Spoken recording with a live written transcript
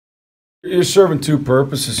You're serving two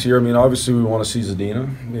purposes here. I mean, obviously we want to see Zadina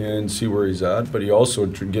and see where he's at, but he also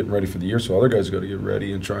getting ready for the year, so other guys got to get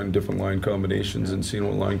ready and trying different line combinations and seeing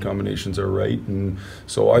what line combinations are right. And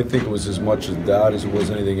so I think it was as much as that as it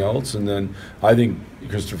was anything else. And then I think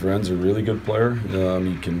Christopher N's a really good player.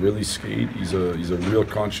 He can really skate. He's a real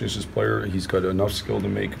conscientious player. He's got enough skill to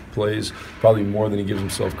make plays, probably more than he gives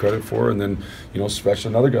himself credit for. And then, Svech,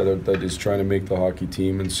 another guy that is trying to make the hockey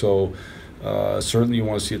team. And so certainly you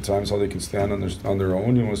want to see at times how they can stand on their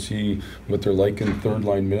own. You want to see what they're like in third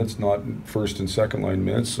line minutes, not first and second line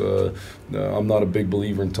minutes. I'm not a big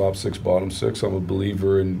believer in top six, bottom six. I'm a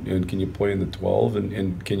believer in can you play in the 12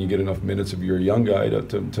 and can you get enough minutes if you're a young guy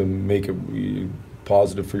to make it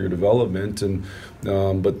positive for your development. And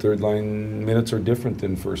but third line minutes are different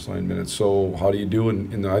than first line minutes. So how do you do?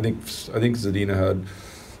 And I think Zadina had,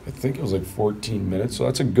 I think it was like 14 minutes, so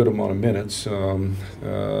that's a good amount of minutes, so